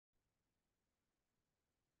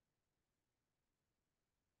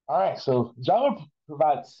All right, so Java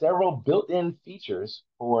provides several built-in features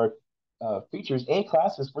and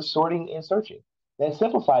classes for sorting and searching that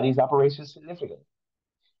simplify these operations significantly.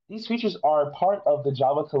 These features are part of the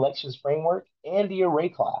Java collections framework and the array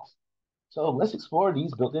class. So let's explore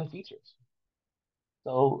these built-in features.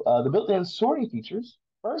 So the built-in sorting features,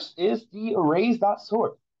 first is the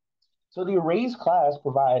arrays.sort. So the arrays class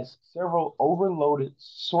provides several overloaded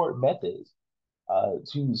sort methods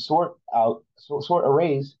to sort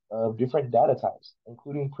arrays of different data types,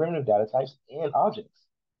 including primitive data types and objects.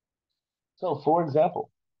 So for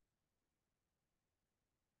example,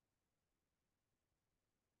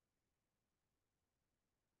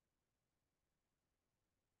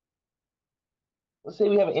 let's say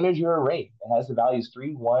we have an integer array that has the values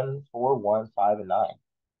 3, 1, 4, 1, 5, and 9.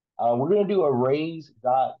 We're going to do arrays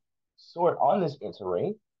dot sort on this int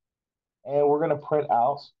array, and we're going to print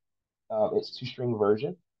out its toString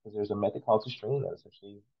version because there's a method called toString that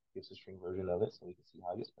essentially gives a string version of it so we can see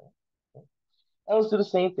how it gets printed. Okay. And let's do the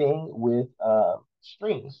same thing with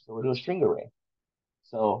strings. So we'll do a string array.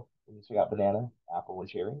 So we can check out banana, apple, and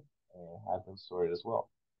cherry and have them sorted as well.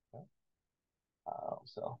 Okay.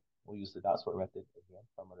 So we'll use the dot sort method again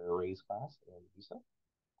from an arrays class and do so,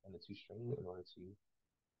 and the toString in order to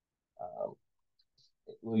um,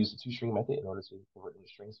 we'll use the toString method in order to convert into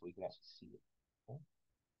string so we can actually see it. Okay.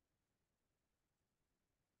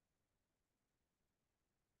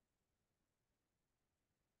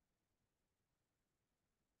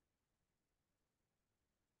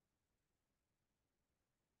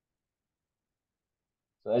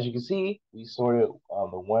 So as you can see, we sorted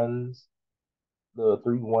the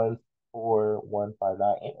 3, 1, 4, 1, 5,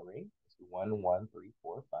 9 int array. It's 1, 1, 3,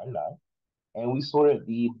 4, 5, 9. And we sorted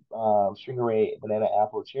the string array banana,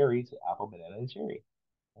 apple, cherry to apple, banana, and cherry.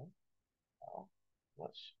 Okay. Now,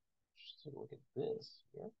 let's just take a look at this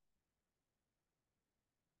here.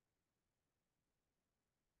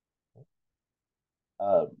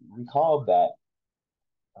 Okay. Recall that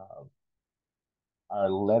um, our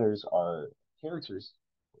letters are characters,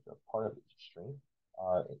 which are part of the string,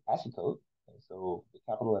 are in ASCII code. And so the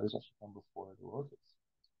capital letters actually come before the lowercase.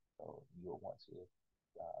 So you'll want to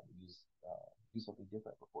do something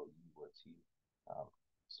different before you were to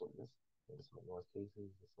sort this. Maybe some north cases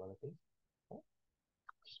and some other things. Okay.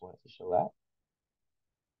 Just wanted to show that.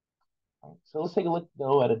 All right. So let's take a look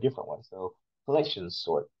though at a different one. So collections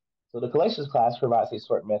sort. So the collections class provides a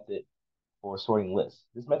sort method for sorting lists.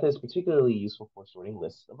 This method is particularly useful for sorting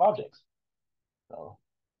lists of objects. So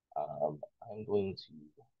I'm going to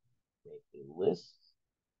make a list,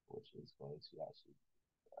 which is going to actually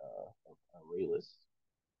an array list.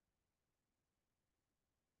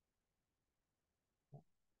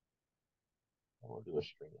 And we'll do a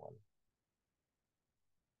string one.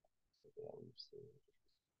 That we've seen.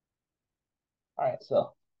 All right,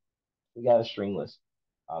 so we got a string list.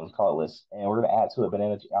 Call it list, and we're gonna add to it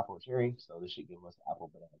banana, apple, cherry. So this should give us apple,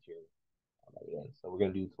 banana, cherry on that end. So we're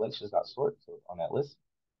gonna do collections.sort. So on that list,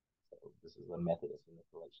 so this is a method that's in the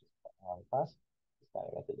collections class. This kind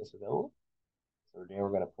of method that's available. So then we're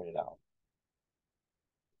gonna print it out.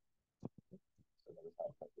 So notice how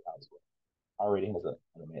I print it out as well. Already has an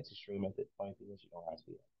automatic string method. Funny thing is you don't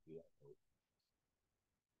actually do that.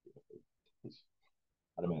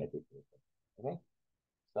 Automatically. Okay.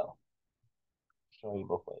 So showing you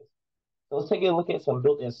both ways. So let's take a look at some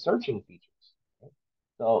built-in searching features. Okay?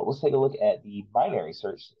 So let's take a look at the binary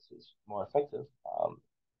search. This is more effective.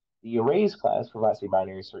 The arrays class provides a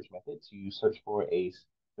binary search method to search for a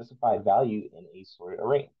specified value in a sorted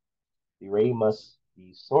array. The array must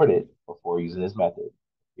be sorted before using this method.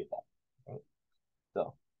 Get that. Right?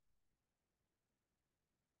 So,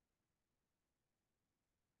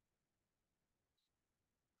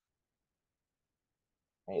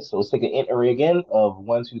 okay, so let's take an int array again of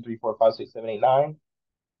 1, 2, 3, 4, 5, 6, 7, 8, 9.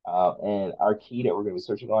 And our key that we're going to be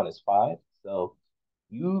searching on is 5. So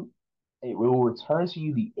you it will return to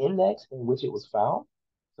you the index in which it was found.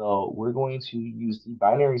 So we're going to use the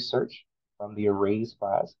binary search from the arrays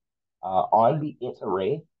class on the int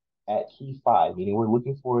array at key 5, meaning we're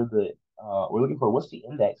looking for what's the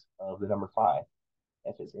index of the number 5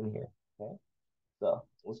 if it's in here. Okay, so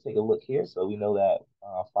let's take a look here. So we know that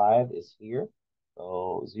 5 is here.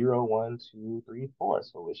 So 0, 1, 2, 3, 4.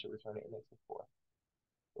 So we should return an index of 4.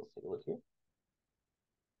 So let's take a look here.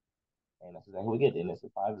 And that's exactly what we get. The index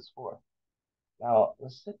of 5 is 4. Now,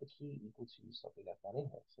 let's set the key equal to something that's not in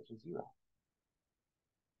here, such as 0.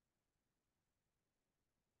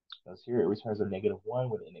 Because here it returns a -1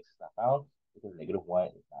 when the index is not found, because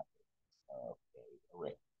 -1 is not a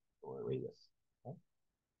array or array list. Okay?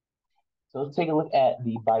 So let's take a look at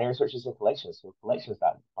the binary searches and collections. So collections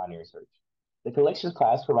dot binary search. The collections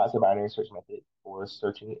class provides a binary search method for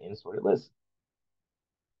searching in sorted lists.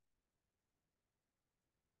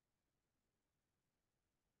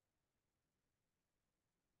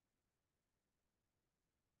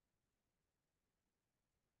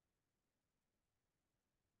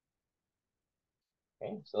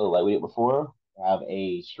 Okay, so like we did before, we have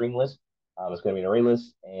a string list. It's going to be an array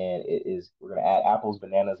list, and we're going to add apples,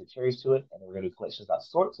 bananas, and cherries to it, and then we're going to do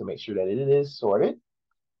collections.sort to make sure that it is sorted,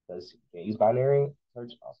 because you can't use binary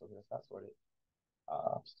search also because it's not sorted.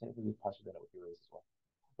 Technically, probably should have done it with arrays as well.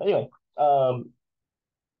 But anyway,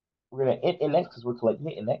 we're going to int index because we're collecting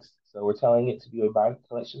the index, so we're telling it to do a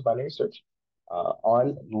collections binary search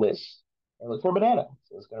on list and look for banana.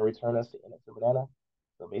 So it's going to return us the index of banana.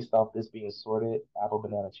 So based off this being sorted, apple,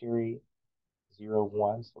 banana, cherry, 0,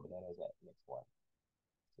 1. So banana is at next one.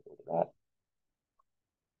 Take a look at that.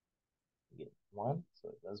 We get 1. So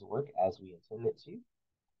it does work as we intended to.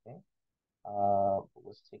 Okay.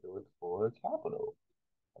 Let's take a look for capital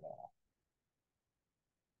banana.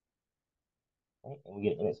 Right? And we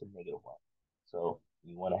get an index of -1. So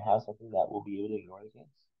you want to have something that will be able to ignore the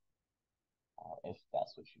case if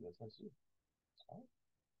that's what you intend to. Right?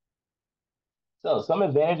 So some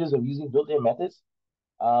advantages of using built-in methods.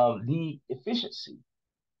 The efficiency,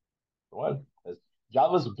 for one, because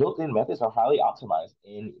Java's built-in methods are highly optimized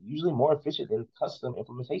and usually more efficient than custom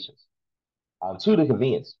implementations. Two, the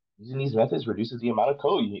convenience. Using these methods reduces the amount of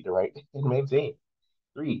code you need to write and maintain.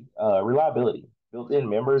 Three, reliability. Built-in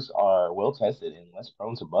members are well tested and less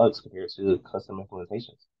prone to bugs compared to custom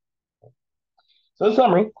implementations. So in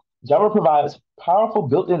summary, Java provides powerful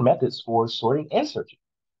built-in methods for sorting and searching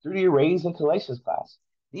through the arrays and collections class.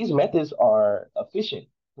 These methods are efficient,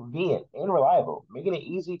 convenient, and reliable, making it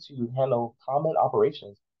easy to handle common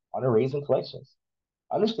operations on arrays and collections.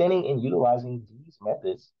 Understanding and utilizing these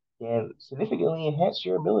methods can significantly enhance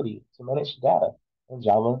your ability to manage data in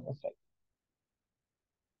Java effectively.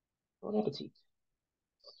 Bon appetit.